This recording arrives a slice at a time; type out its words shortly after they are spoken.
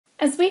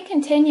As we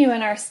continue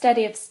in our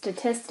study of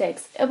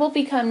statistics, it will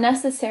become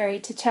necessary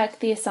to check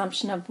the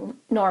assumption of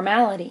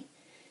normality.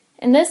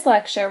 In this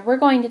lecture, we're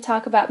going to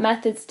talk about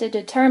methods to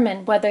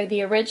determine whether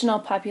the original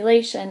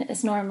population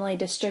is normally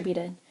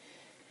distributed.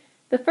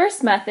 The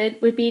first method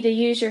would be to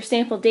use your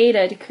sample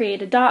data to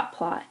create a dot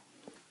plot.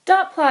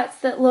 Dot plots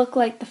that look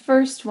like the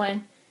first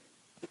one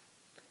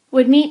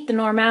would meet the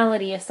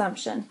normality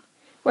assumption,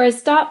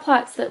 whereas dot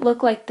plots that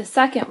look like the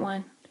second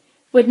one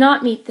would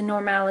not meet the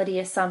normality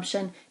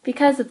assumption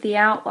because of the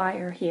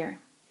outlier here.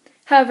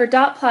 However,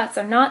 dot plots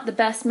are not the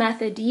best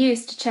method to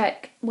use to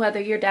check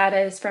whether your data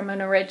is from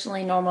an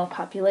originally normal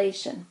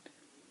population.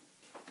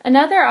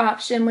 Another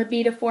option would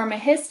be to form a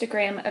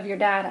histogram of your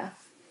data.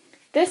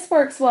 This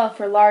works well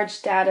for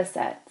large data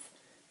sets,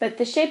 but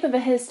the shape of a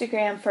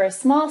histogram for a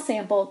small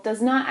sample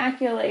does not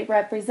accurately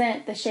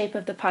represent the shape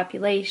of the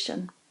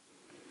population.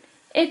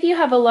 If you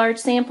have a large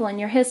sample and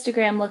your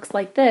histogram looks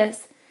like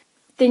this,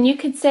 then you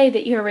could say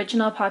that your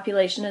original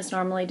population is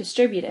normally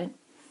distributed.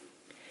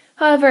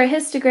 However, a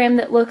histogram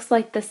that looks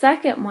like the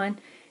second one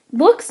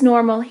looks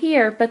normal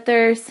here, but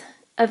there's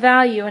a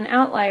value, an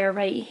outlier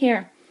right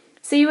here.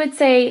 So you would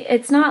say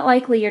it's not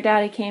likely your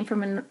data came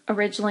from an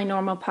originally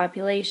normal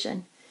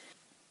population.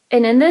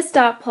 And in this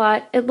dot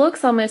plot, it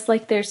looks almost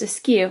like there's a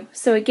skew.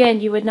 So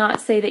again, you would not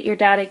say that your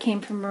data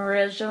came from an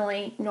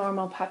originally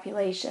normal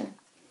population.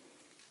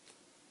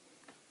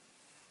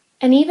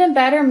 An even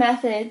better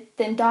method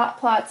than dot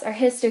plots or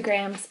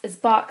histograms is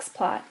box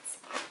plots.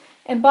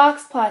 In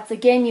box plots,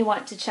 again, you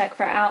want to check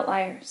for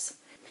outliers.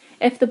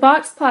 If the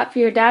box plot for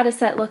your data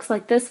set looks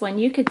like this one,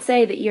 you could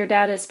say that your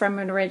data is from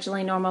an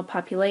originally normal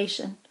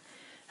population.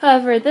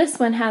 However, this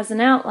one has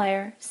an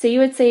outlier, so you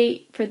would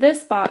say for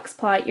this box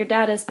plot, your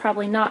data is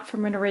probably not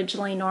from an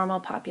originally normal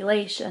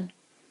population.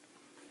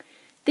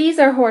 These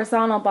are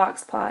horizontal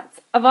box plots.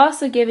 I've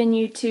also given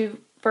you two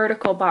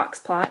vertical box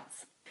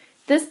plots.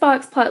 This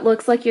box plot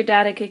looks like your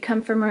data could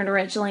come from an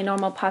originally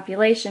normal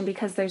population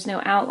because there's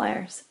no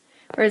outliers.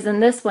 Whereas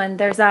in this one,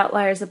 there's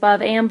outliers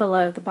above and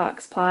below the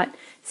box plot,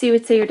 so you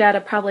would say your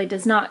data probably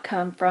does not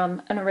come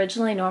from an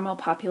originally normal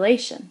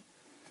population.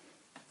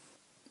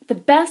 The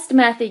best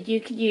method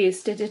you could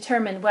use to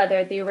determine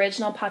whether the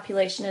original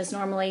population is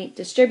normally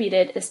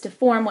distributed is to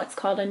form what's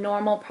called a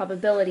normal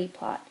probability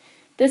plot.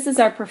 This is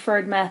our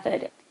preferred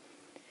method.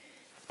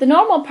 The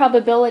normal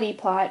probability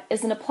plot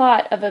is a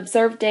plot of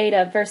observed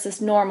data versus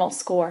normal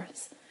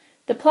scores.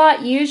 The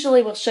plot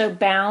usually will show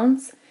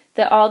bounds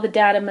that all the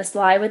data must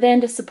lie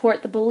within to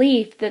support the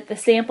belief that the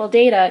sample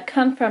data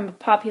come from a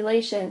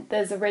population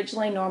that is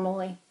originally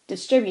normally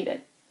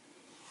distributed.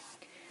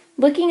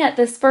 Looking at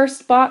this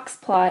first box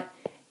plot,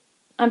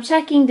 I'm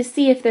checking to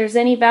see if there's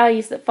any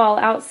values that fall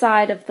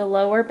outside of the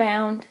lower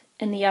bound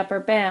and the upper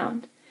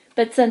bound.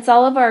 But since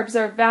all of our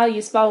observed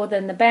values fall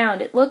within the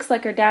bound, it looks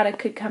like our data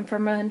could come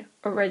from an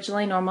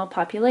originally normal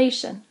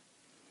population.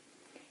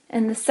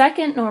 In the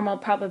second normal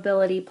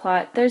probability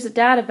plot, there's a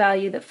data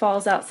value that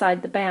falls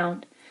outside the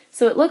bound,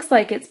 so it looks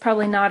like it's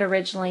probably not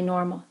originally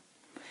normal.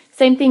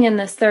 Same thing in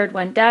this third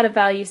one, data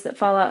values that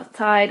fall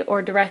outside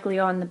or directly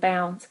on the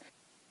bounds.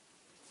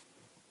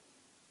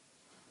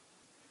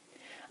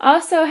 I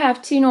also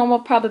have two normal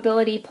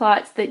probability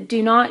plots that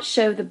do not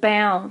show the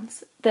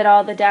bounds that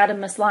all the data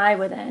must lie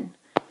within.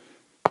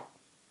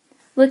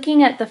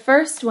 Looking at the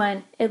first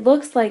one, it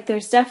looks like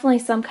there's definitely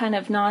some kind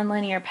of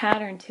nonlinear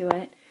pattern to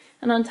it.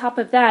 And on top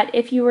of that,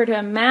 if you were to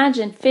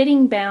imagine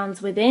fitting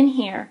bounds within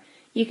here,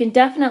 you can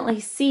definitely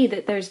see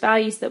that there's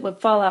values that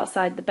would fall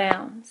outside the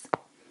bounds.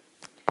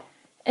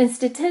 In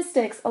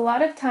statistics, a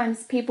lot of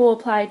times people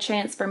apply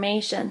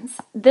transformations.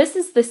 This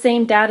is the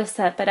same data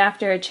set, but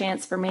after a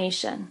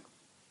transformation.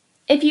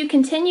 If you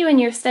continue in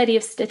your study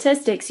of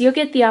statistics, you'll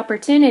get the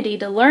opportunity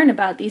to learn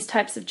about these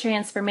types of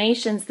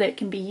transformations that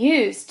can be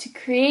used to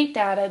create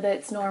data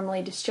that's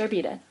normally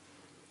distributed.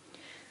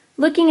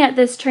 Looking at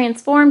this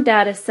transformed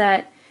data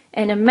set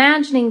and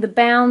imagining the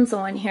bounds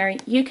on here,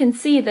 you can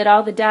see that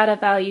all the data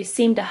values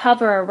seem to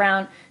hover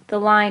around the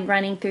line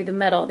running through the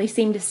middle. They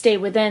seem to stay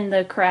within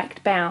the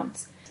correct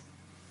bounds.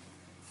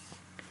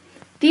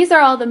 These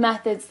are all the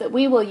methods that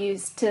we will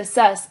use to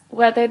assess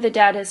whether the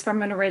data is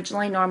from an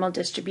originally normal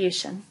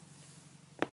distribution.